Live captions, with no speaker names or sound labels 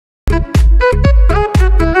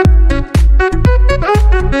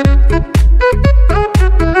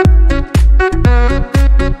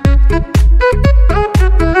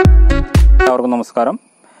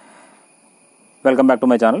Welcome back to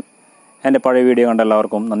my channel. എൻ്റെ പഴയ video കണ്ട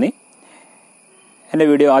എല്ലാവർക്കും നന്ദി. എൻ്റെ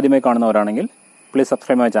വീഡിയോ ആദ്യമായി കാണുന്നവരാണെങ്കിൽ പ്ലീസ്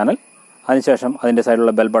സബ്സ്ക്രൈബ് മൈ ചാനൽ. അതിനുശേഷം അതിൻ്റെ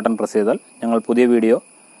സൈഡിലുള്ള ബെൽ ബട്ടൺ പ്രസ് ചെയ്താൽ ഞങ്ങൾ പുതിയ വീഡിയോ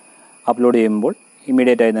അപ്ലോഡ് ചെയ്യുമ്പോൾ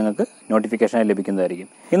ഇമ്മീഡിയറ്റായി നിങ്ങൾക്ക് നോട്ടിഫിക്കേഷൻ ലഭിക്കുന്നതായിരിക്കും.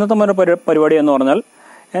 ഇന്നത്തെ ഒരു പരിപാടി എന്ന് പറഞ്ഞാൽ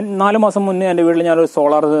 4 മാസം മുന്നേ എൻ്റെ വീട്ടിൽ ഞാനൊരു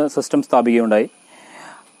സോളാർ സിസ്റ്റം സ്ഥാപിക്കുകയുണ്ടായി.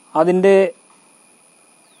 അതിൻ്റെ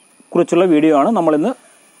കുറിച്ചുള്ള വീഡിയോ ആണ് നമ്മളിന്ന്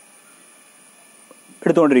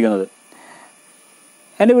എടുത്തുകൊണ്ടിരിക്കുന്നത്.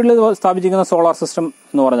 എൻ്റെ വീട്ടിൽ സ്ഥാപിച്ചിരിക്കുന്ന സോളാർ സിസ്റ്റം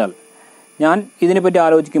എന്ന് പറഞ്ഞാൽ ഞാൻ ഇതിനെപ്പറ്റി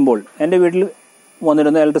ആലോചിക്കുമ്പോൾ എൻ്റെ വീട്ടിൽ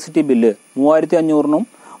വന്നിരുന്ന ഇലക്ട്രിസിറ്റി ബില്ല് 3500-നും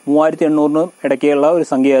 3800-നും ഇടയ്ക്കുള്ള ഒരു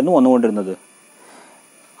സംഖ്യയായിരുന്നു വന്നുകൊണ്ടിരുന്നത്.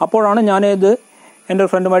 അപ്പോഴാണ് ഞാനിത് എൻ്റെ ഒരു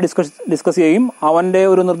ഫ്രണ്ടുമായി ഡിസ്കസ് ചെയ്യും. അവൻ്റെ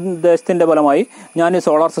ഒരു നിർദ്ദേശത്തിൻ്റെ ഫലമായി ഞാൻ ഈ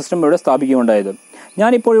സോളാർ സിസ്റ്റം ഇവിടെ സ്ഥാപിക്കുകയുണ്ടായത്.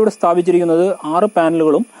 ഞാനിപ്പോൾ ഇവിടെ സ്ഥാപിച്ചിരിക്കുന്നത് 6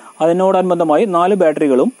 പാനലുകളും അതിനോടനുബന്ധമായി 4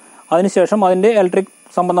 ബാറ്ററികളും അതിനുശേഷം അതിൻ്റെ ഇലക്ട്രിക്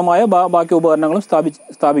സംബന്ധമായ ബാക്കി ഉപകരണങ്ങളും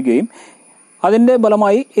സ്ഥാപിക്കുകയും അതിൻ്റെ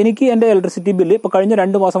ഫലമായി എനിക്ക് എൻ്റെ ഇലക്ട്രിസിറ്റി ബില്ല് ഇപ്പോൾ കഴിഞ്ഞ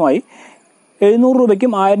 2 മാസമായി 700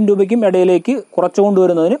 രൂപയ്ക്കും 1000 രൂപയ്ക്കും ഇടയിലേക്ക് കുറച്ചു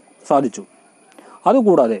കൊണ്ടുവരുന്നതിന് സാധിച്ചു.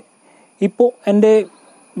 അതുകൂടാതെ ഇപ്പോൾ എൻ്റെ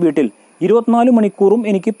വീട്ടിൽ 24 മണിക്കൂറും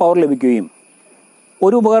എനിക്ക് പവർ ലഭിക്കുകയും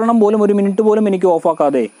ഒരു ഉപകരണം പോലും ഒരു മിനിറ്റ് പോലും എനിക്ക്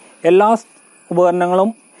ഓഫാക്കാതെ എല്ലാ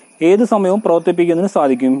ഉപകരണങ്ങളും ഏത് സമയവും പ്രവർത്തിപ്പിക്കുന്നതിന്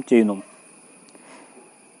സാധിക്കുകയും ചെയ്യുന്നു.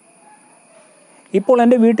 ഇപ്പോൾ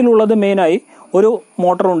എൻ്റെ വീട്ടിലുള്ളത് മെയിനായി ഒരു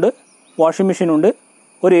മോട്ടറുണ്ട്, വാഷിംഗ് മെഷീനുണ്ട്,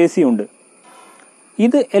 ഒരു AC ഉണ്ട്.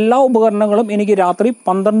 ഇത് എല്ലാ ഉപകരണങ്ങളും എനിക്ക് രാത്രി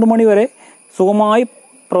 12 മണി വരെ സുഖമായി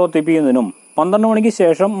പ്രവർത്തിപ്പിക്കുന്നതിനും 12 മണിക്ക്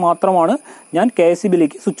ശേഷം മാത്രമാണ് ഞാൻ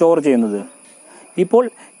KSEBിലേക്ക് സ്വിച്ച് ഓവർ ചെയ്യുന്നത്. ഇപ്പോൾ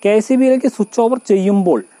KSEBിലേക്ക് സ്വിച്ച് ഓവർ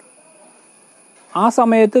ചെയ്യുമ്പോൾ ആ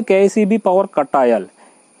സമയത്ത് KSEB പവർ കട്ടായാൽ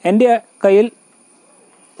എൻ്റെ കയ്യിൽ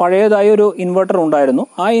പഴയതായ ഒരു ഇൻവെർട്ടർ ഉണ്ടായിരുന്നു.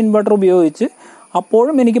 ആ ഇൻവെർട്ടർ ഉപയോഗിച്ച്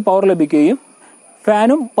അപ്പോഴും എനിക്ക് പവർ ലഭിക്കുകയും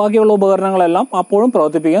ഫാനും ബാക്കിയുള്ള ഉപകരണങ്ങളെല്ലാം അപ്പോഴും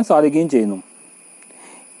പ്രവർത്തിപ്പിക്കാൻ സാധിക്കുകയും ചെയ്യുന്നു.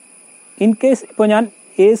 ഇൻ കേസ് ഇപ്പോൾ ഞാൻ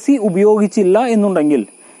AC ഉപയോഗിച്ചില്ല എന്നുണ്ടെങ്കിൽ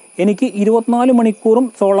എനിക്ക് 24 മണിക്കൂറും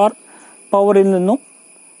സോളാർ പവറിൽ നിന്നും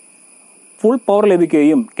ഫുൾ പവർ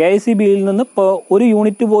ലഭിക്കുകയും KSEBിയിൽ നിന്ന് ഒരു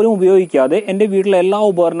യൂണിറ്റ് പോലും ഉപയോഗിക്കാതെ എൻ്റെ വീട്ടിലെ എല്ലാ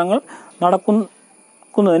ഉപകരണങ്ങൾ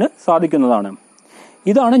നടക്കുന്നതിന് സാധിക്കുന്നതാണ്.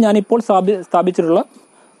 ഇതാണ് ഞാനിപ്പോൾ സ്ഥാപിച്ചിട്ടുള്ള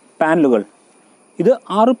പാനലുകൾ. ഇത്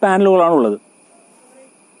 6 പാനലുകളാണുള്ളത്.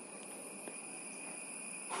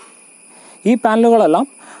 ഈ പാനലുകളെല്ലാം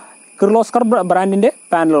കിർലോസ്കർ ബ്രാൻഡിൻ്റെ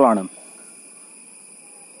പാനലുകളാണ്.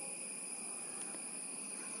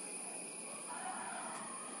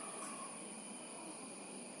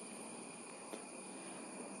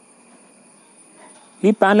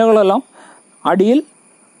 ഈ പാനലുകളെല്ലാം അടിയിൽ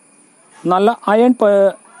നല്ല അയൺ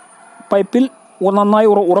പൈപ്പിൽ നന്നായി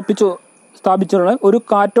ഉറപ്പിച്ച് സ്ഥാപിച്ചിട്ടുള്ള ഒരു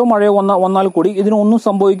കാറ്റോ മഴയോ വന്നാൽ കൂടി ഇതിനൊന്നും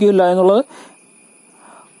സംഭവിക്കില്ല എന്നുള്ളത്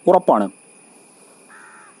ഉറപ്പാണ്.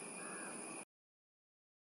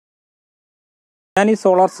 ഞാൻ ഈ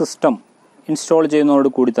സോളാർ സിസ്റ്റം ഇൻസ്റ്റാൾ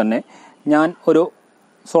ചെയ്യുന്നതോട് കൂടി തന്നെ ഞാൻ ഒരു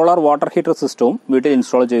സോളാർ വാട്ടർ ഹീറ്റർ സിസ്റ്റവും വീട്ടിൽ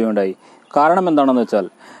ഇൻസ്റ്റാൾ ചെയ്യുകയുണ്ടായി. കാരണം എന്താണെന്ന് വെച്ചാൽ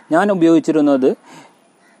ഞാൻ ഉപയോഗിച്ചിരുന്നത്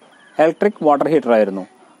ഇലക്ട്രിക് വാട്ടർ ഹീറ്റർ ആയിരുന്നു.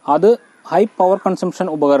 അത് ഹൈ പവർ കൺസംഷൻ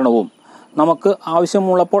ഉപകരണവും നമുക്ക്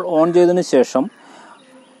ആവശ്യമുള്ളപ്പോൾ ഓൺ ചെയ്തതിന് ശേഷം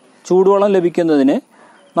ചൂടുവെള്ളം ലഭിക്കുന്നതിന്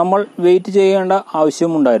നമ്മൾ വെയിറ്റ് ചെയ്യേണ്ട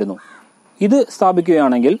ആവശ്യമുണ്ടായിരുന്നു. ഇത്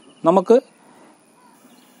സ്ഥാപിക്കുകയാണെങ്കിൽ നമുക്ക്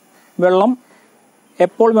വെള്ളം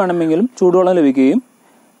എപ്പോൾ വേണമെങ്കിലും ചൂടുവെള്ളം ലഭിക്കുകയും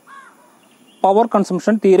പവർ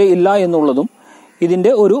കൺസംഷൻ തീരെ ഇല്ല എന്നുള്ളതും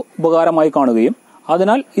ഇതിൻ്റെ ഒരു ഉപകാരമായി കാണുകയും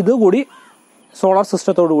അതിനാൽ ഇതുകൂടി സോളാർ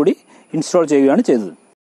സിസ്റ്റത്തോടു കൂടി ഇൻസ്റ്റാൾ ചെയ്യുകയാണ് ചെയ്തത്.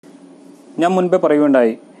 ഞാൻ മുൻപേ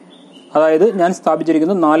പറയുകയുണ്ടായി, അതായത് ഞാൻ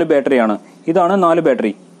സ്ഥാപിച്ചിരിക്കുന്നത് 4 ബാറ്ററിയാണ്. ഇതാണ് 4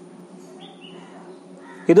 ബാറ്ററി.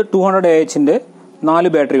 ഇത് 200 AHൻ്റെ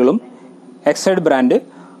 4 ബാറ്ററികളും എക്സൈഡ് ബ്രാൻഡ്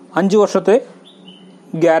 5 വർഷത്തെ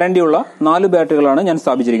ഗ്യാരണ്ടിയുള്ള 4 ബാറ്ററികളാണ് ഞാൻ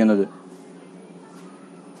സ്ഥാപിച്ചിരിക്കുന്നത്.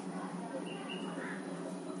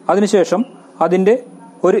 അതിനുശേഷം അതിൻ്റെ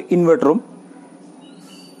ഒരു ഇൻവെർട്ടറും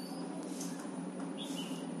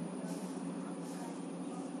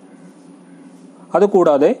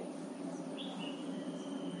അതുകൂടാതെ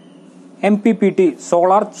MPPT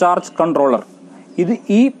സോളാർ ചാർജ് കൺട്രോളർ.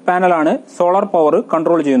 ഈ പാനലാണ് സോളാർ പവർ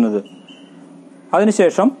കൺട്രോൾ ചെയ്യുന്നത്.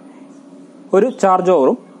 അതിനുശേഷം ഒരു ചാർജ്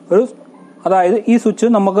ഓവറും അതായത് ഈ സ്വിച്ച്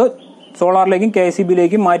നമുക്ക് സോളാറിലേക്കും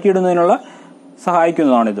KSEBിലേക്കും മാറ്റിയിടുന്നതിനുള്ള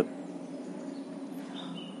സഹായിക്കുന്നതാണിത്.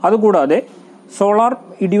 അതുകൂടാതെ സോളാർ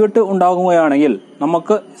ഇടിവെട്ട് ഉണ്ടാകുകയാണെങ്കിൽ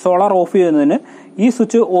നമുക്ക് സോളാർ ഓഫ് ചെയ്യുന്നതിന് ഈ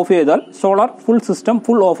സ്വിച്ച് ഓഫ് ചെയ്താൽ സോളാർ സിസ്റ്റം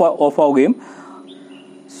ഓഫ് ആവുകയും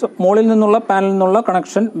മുകളിൽ നിന്നുള്ള പാനലിൽ നിന്നുള്ള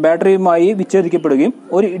കണക്ഷൻ ബാറ്ററിയുമായി വിച്ഛേദിക്കപ്പെടുകയും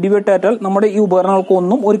ഒരു ഇടിവെട്ടേറ്റാൽ നമ്മുടെ ഈ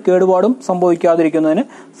ഉപകരണങ്ങൾക്കൊന്നും ഒരു കേടുപാടും സംഭവിക്കാതിരിക്കുന്നതിന്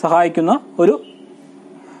സഹായിക്കുന്ന ഒരു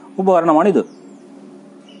ഉപകരണമാണിത്.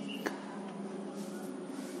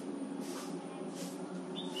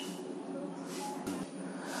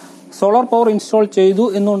 സോളാർ പവർ ഇൻസ്റ്റാൾ ചെയ്തു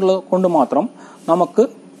എന്നുള്ളത് കൊണ്ട് മാത്രം നമുക്ക്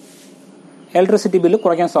ഇലക്ട്രിസിറ്റി ബില്ല്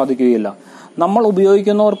കുറയ്ക്കാൻ സാധിക്കുകയില്ല. നമ്മൾ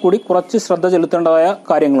ഉപയോഗിക്കുന്നവർ കൂടി കുറച്ച് ശ്രദ്ധ ചെലുത്തേണ്ടതായ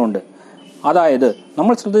കാര്യങ്ങളുണ്ട്. അതായത്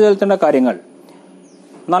നമ്മൾ ശ്രദ്ധ ചെലുത്തേണ്ട കാര്യങ്ങൾ,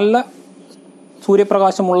 നല്ല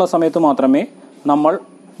സൂര്യപ്രകാശമുള്ള സമയത്ത് മാത്രമേ നമ്മൾ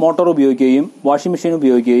മോട്ടോർ ഉപയോഗിക്കുകയും വാഷിംഗ് മെഷീൻ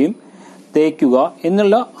ഉപയോഗിക്കുകയും തേക്കുക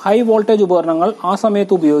എന്നുള്ള ഹൈ വോൾട്ടേജ് ഉപകരണങ്ങൾ ആ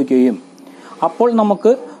സമയത്ത് ഉപയോഗിക്കുകയും അപ്പോൾ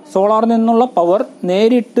നമുക്ക് സോളാറിൽ നിന്നുള്ള പവർ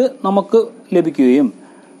നേരിട്ട് നമുക്ക് ലഭിക്കുകയും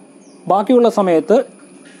ബാക്കിയുള്ള സമയത്ത്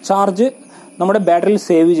ചാർജ് നമ്മുടെ ബാറ്ററിയിൽ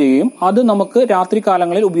സേവ് ചെയ്യുകയും അത് നമുക്ക് രാത്രി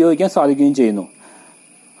കാലങ്ങളിൽ ഉപയോഗിക്കാൻ സാധിക്കുകയും ചെയ്യുന്നു.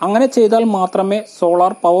 അങ്ങനെ ചെയ്താൽ മാത്രമേ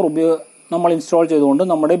സോളാർ പവർ നമ്മൾ ഇൻസ്റ്റാൾ ചെയ്തുകൊണ്ട്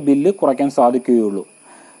നമ്മുടെ ബില്ല് കുറയ്ക്കാൻ സാധിക്കുകയുള്ളൂ.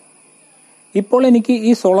 ഇപ്പോൾ എനിക്ക്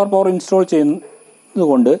ഈ സോളാർ പവർ ഇൻസ്റ്റാൾ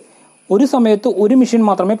ചെയ്യുന്നതുകൊണ്ട് ഒരു സമയത്ത് ഒരു മെഷീൻ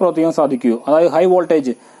മാത്രമേ പ്രവർത്തിക്കാൻ സാധിക്കൂ. അതായത് ഹൈ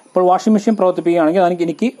വോൾട്ടേജ്. ഇപ്പോൾ വാഷിംഗ് മെഷീൻ പ്രവർത്തിപ്പിക്കുകയാണെങ്കിൽ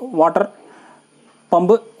എനിക്ക് വാട്ടർ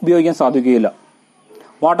പമ്പ് ഉപയോഗിക്കാൻ സാധിക്കുകയില്ല.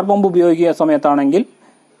 വാട്ടർ പമ്പ് ഉപയോഗിക്കുന്ന സമയത്താണെങ്കിൽ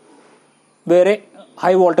വേറെ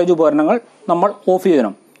ഹൈ വോൾട്ടേജ് ഉപകരണങ്ങൾ നമ്മൾ ഓഫ്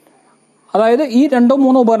ചെയ്യണം. അതായത് ഈ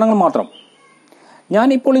 2-3 ഉപകരണങ്ങൾ മാത്രം. ഞാൻ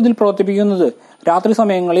ഇപ്പോൾ ഇതിൽ പ്രവർത്തിപ്പിക്കുന്നത് രാത്രി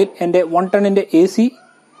സമയങ്ങളിൽ എൻ്റെ 1 ടണ്ണിൻ്റെ AC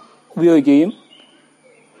ഉപയോഗിക്കുകയും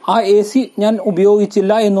ആ AC ഞാൻ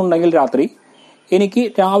ഉപയോഗിച്ചില്ല എന്നുണ്ടെങ്കിൽ രാത്രി എനിക്ക്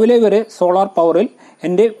രാവിലെ വരെ സോളാർ പവറിൽ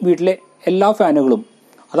എൻ്റെ വീട്ടിലെ എല്ലാ ഫാനുകളും,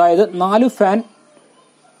 അതായത് 4 ഫാൻ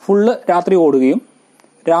ഫുള്ള് രാത്രി ഓടുകയും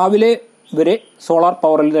രാവിലെ വരെ സോളാർ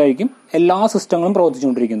പവറിലായിരിക്കും എല്ലാ സിസ്റ്റങ്ങളും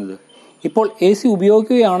പ്രവർത്തിച്ചുകൊണ്ടിരിക്കുന്നത്. ഇപ്പോൾ AC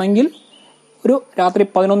ഉപയോഗിക്കുകയാണെങ്കിൽ ഒരു രാത്രി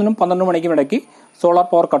 11-നും 12 മണിക്കും ഇടയ്ക്ക് സോളാർ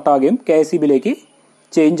പവർ കട്ടാകുകയും KSEBിലേക്ക്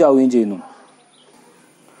ചേഞ്ച് ആവുകയും ചെയ്യുന്നു.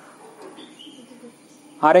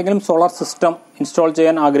 ആരെങ്കിലും സോളാർ സിസ്റ്റം ഇൻസ്റ്റാൾ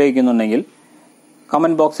ചെയ്യാൻ ആഗ്രഹിക്കുന്നുണ്ടെങ്കിൽ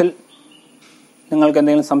കമൻറ്റ് ബോക്സിൽ നിങ്ങൾക്ക്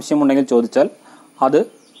എന്തെങ്കിലും സംശയമുണ്ടെങ്കിൽ ചോദിച്ചാൽ അത്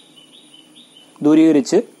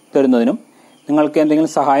ദൂരീകരിച്ച് തരുന്നതിനും നിങ്ങൾക്ക്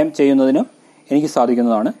എന്തെങ്കിലും സഹായം ചെയ്യുന്നതിനും എനിക്ക്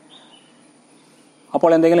സാധിക്കുന്നതാണ്. അപ്പോൾ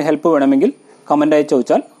എന്തെങ്കിലും ഹെൽപ്പ് വേണമെങ്കിൽ കമൻ്റായി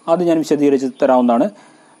ചോദിച്ചാൽ അത് ഞാൻ വിശദീകരിച്ച് തരാവുന്നതാണ്.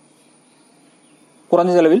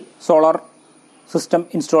 കുറഞ്ഞ ചെലവിൽ സോളാർ സിസ്റ്റം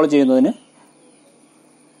ഇൻസ്റ്റാൾ ചെയ്യുന്നതിന്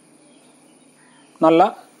നല്ല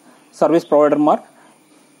സർവീസ് പ്രൊവൈഡർമാർ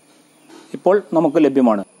ഇപ്പോൾ നമുക്ക്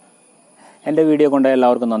ലഭ്യമാണ്. എൻ്റെ വീഡിയോ കണ്ട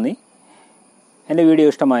എല്ലാവർക്കും നന്ദി. എൻ്റെ വീഡിയോ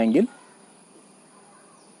ഇഷ്ടമായെങ്കിൽ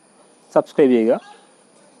സബ്സ്ക്രൈബ് ചെയ്യുക,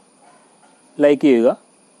 ലൈക്ക് ചെയ്യുക,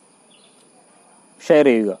 ഷെയർ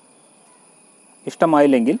ചെയ്യുക.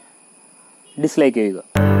 ഇഷ്ടമായില്ലെങ്കിൽ ഡിസ്ലൈക്ക് ചെയ്യുക.